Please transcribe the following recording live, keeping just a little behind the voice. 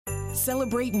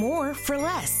Celebrate more for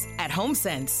less at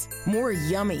HomeSense. More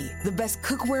yummy, the best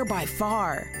cookware by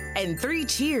far. And 3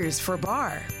 cheers for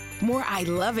bar. More I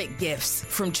love it gifts,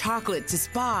 from chocolate to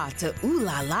spa to ooh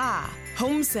la la.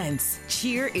 HomeSense,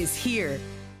 cheer is here.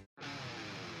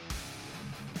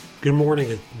 Good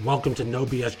morning and welcome to No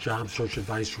BS Job Search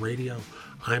Advice Radio.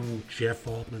 I'm Jeff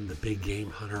Altman, the Big Game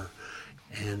Hunter,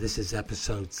 and this is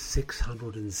episode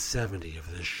 670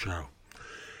 of this show.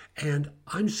 And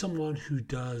I'm someone who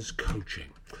does coaching.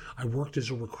 I worked as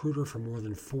a recruiter for more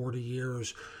than 40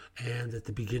 years, and at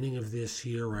the beginning of this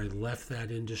year, I left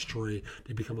that industry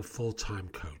to become a full-time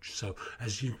coach. So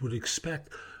as you would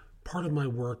expect, part of my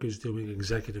work is doing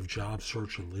executive job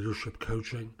search and leadership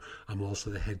coaching. I'm also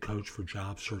the head coach for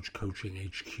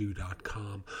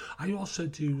JobSearchCoachingHQ.com. I also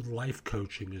do life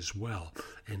coaching as well,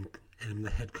 and am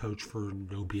the head coach for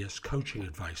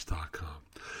NoBSCoachingAdvice.com.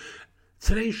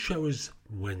 Today's show is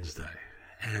Wednesday,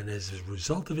 and as a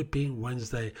result of it being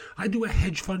Wednesday, I do a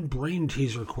hedge fund brain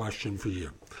teaser question for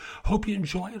you. Hope you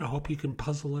enjoy it. I hope you can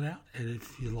puzzle it out. And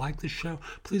if you like the show,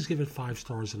 please give it 5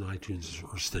 stars in iTunes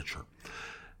or Stitcher.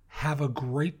 Have a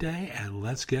great day, and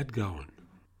let's get going.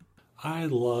 I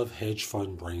love hedge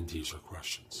fund brain teaser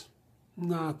questions.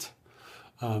 But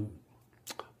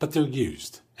they're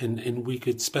used. And we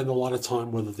could spend a lot of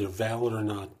time whether they're valid or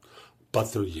not,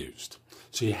 but they're used.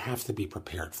 So you have to be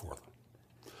prepared for them.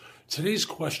 Today's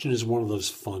question is one of those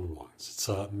fun ones. It's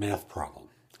a math problem.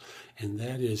 And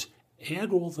that is,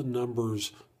 add all the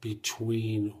numbers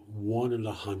between 1 and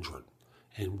 100,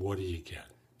 and what do you get?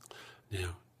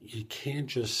 Now, you can't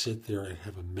just sit there and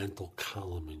have a mental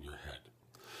column in your head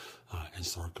and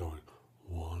start going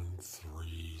 1,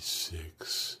 3,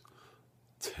 6,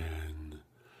 10,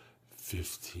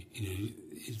 15.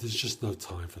 There's just no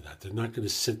time for that. They're not going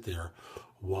to sit there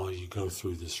while you go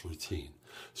through this routine.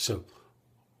 So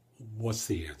what's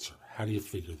the answer? How do you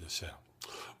figure this out?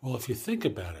 Well, if you think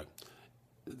about it,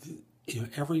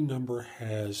 every number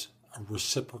has a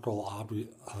reciprocal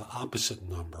opposite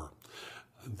number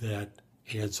that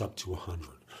adds up to 100.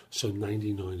 So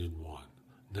 99 and 1,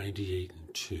 98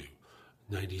 and 2,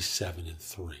 97 and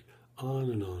 3,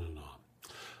 on and on and on.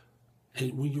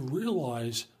 And when you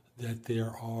realize that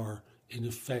there are, in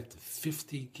effect,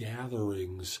 50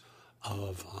 gatherings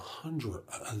of 100,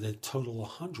 that total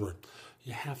 100,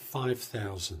 you have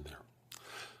 5,000 there.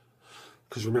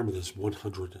 Because remember, there's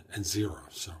 100 and 0,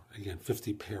 so again,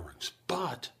 50 pairings.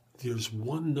 But there's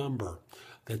one number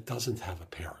that doesn't have a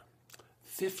pairing,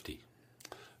 50.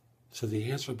 So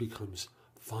the answer becomes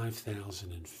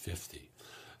 5,050.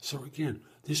 So again,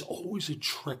 there's always a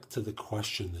trick to the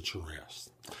question that you're asked,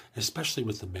 especially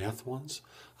with the math ones.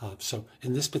 So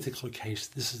in this particular case,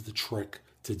 this is the trick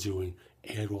to doing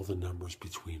add all the numbers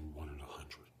between 1 and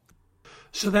 100.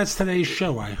 So that's today's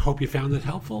show. I hope you found it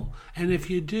helpful. And if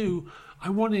you do,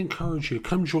 I want to encourage you,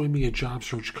 come join me at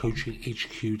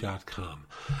JobSearchCoachingHQ.com.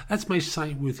 That's my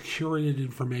site with curated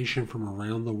information from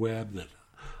around the web that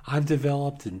I've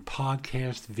developed in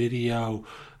podcast, video,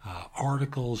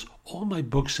 articles. All my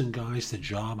books and guides to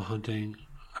job hunting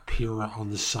appear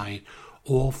on the site,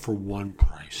 all for one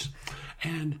price.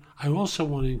 And I also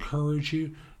want to encourage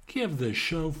you, give the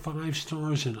show 5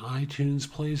 stars in iTunes,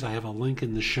 please. I have a link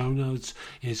in the show notes.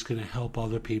 It's going to help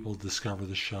other people discover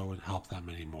the show and help them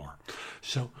anymore.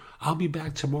 So I'll be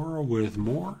back tomorrow with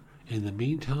more. In the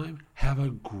meantime, have a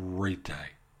great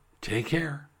day. Take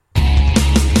care.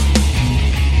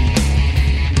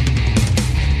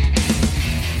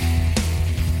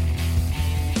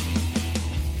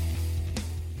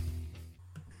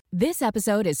 This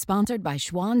episode is sponsored by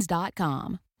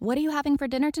Schwans.com. What are you having for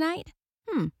dinner tonight?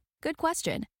 Good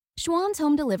question. Schwann's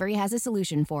Home Delivery has a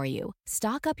solution for you.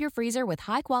 Stock up your freezer with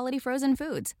high-quality frozen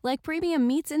foods like premium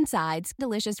meats and sides,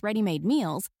 delicious ready-made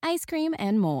meals, ice cream,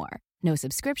 and more. No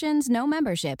subscriptions, no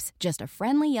memberships, just a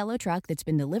friendly yellow truck that's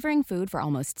been delivering food for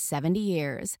almost 70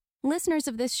 years. Listeners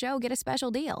of this show get a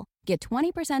special deal. Get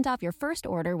 20% off your first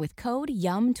order with code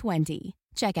YUM20.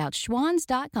 Check out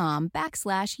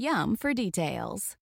schwans.com/YUM for details.